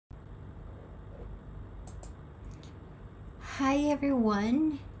Hi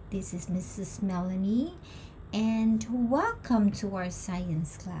everyone, this is Mrs. Melanie and welcome to our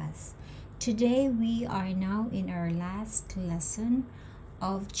science class. Today we are now in our last lesson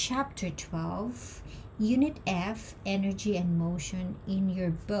of chapter 12, unit F, energy and motion in your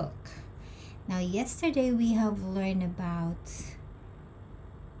book. Now yesterday we have learned about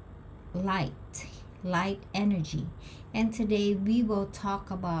light energy, and today we will talk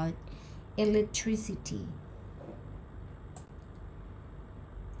about electricity.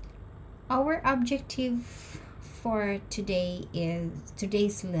 Our objective for today's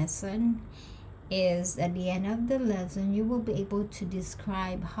lesson is at the end of the lesson you will be able to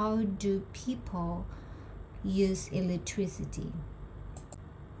describe how do people use electricity.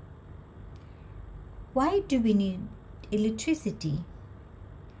 Why do we need electricity?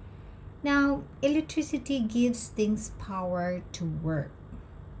 Now, electricity gives things power to work.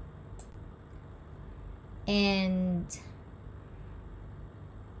 And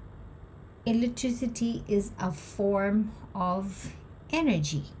electricity is a form of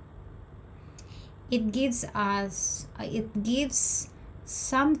energy. It gives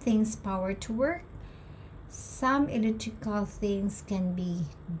some things power to work. Some electrical things can be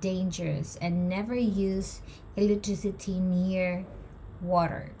dangerous, and never use electricity near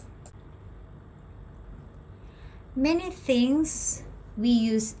water. Many things we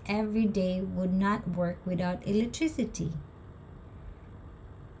use every day would not work without electricity.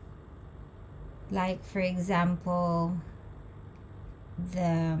 Like, for example,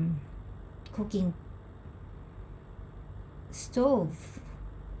 the cooking stove,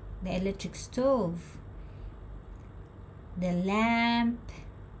 the electric stove, the lamp,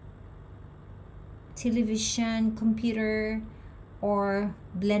 television, computer, or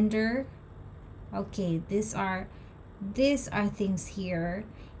blender. Okay, these are things here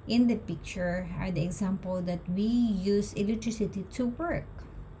in the picture are the example that we use electricity to work.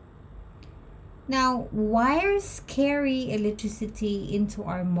 Now, wires carry electricity into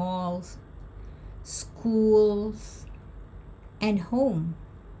our malls, schools, and home.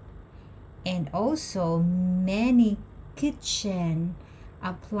 And also, many kitchen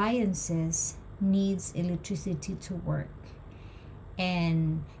appliances needs electricity to work.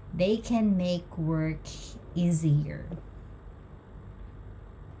 And they can make work easier.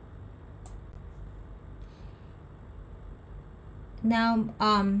 Now,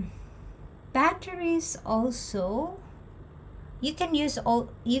 batteries also, you can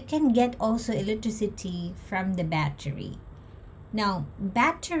get also electricity from the battery. Now,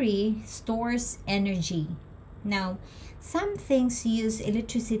 battery stores energy. Now, some things use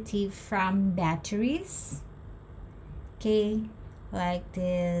electricity from batteries. Okay, like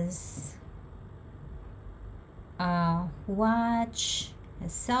this watch,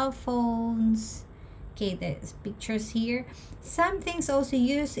 cell phones. Okay, there's pictures here. Some things also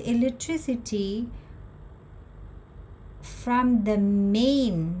use electricity from the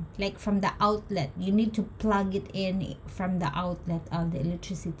main, like from the outlet. You need to plug it in from the outlet of the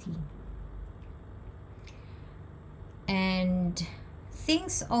electricity. And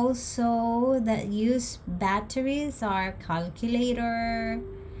things also that use batteries are calculator,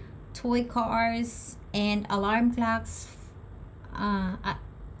 toy cars, and alarm clocks,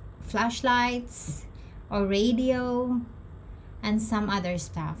 flashlights, or radio, and some other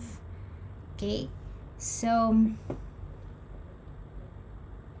stuff. Okay, so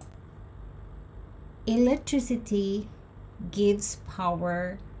electricity gives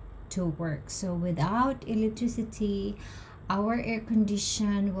power to work. So without electricity, our air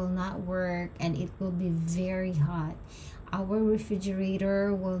condition will not work and it will be very hot. Our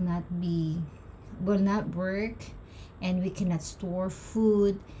refrigerator will not work, and we cannot store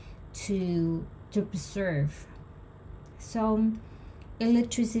food to preserve. So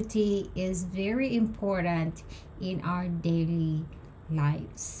electricity is very important in our daily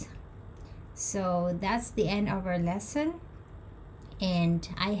lives. So that's the end of our lesson, and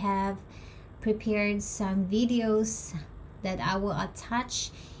I have prepared some videos that I will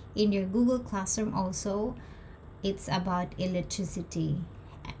attach in your Google Classroom also. It's about electricity.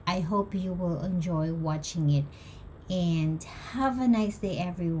 I hope you will enjoy watching it, and have a nice day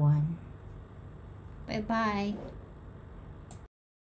everyone. Bye bye.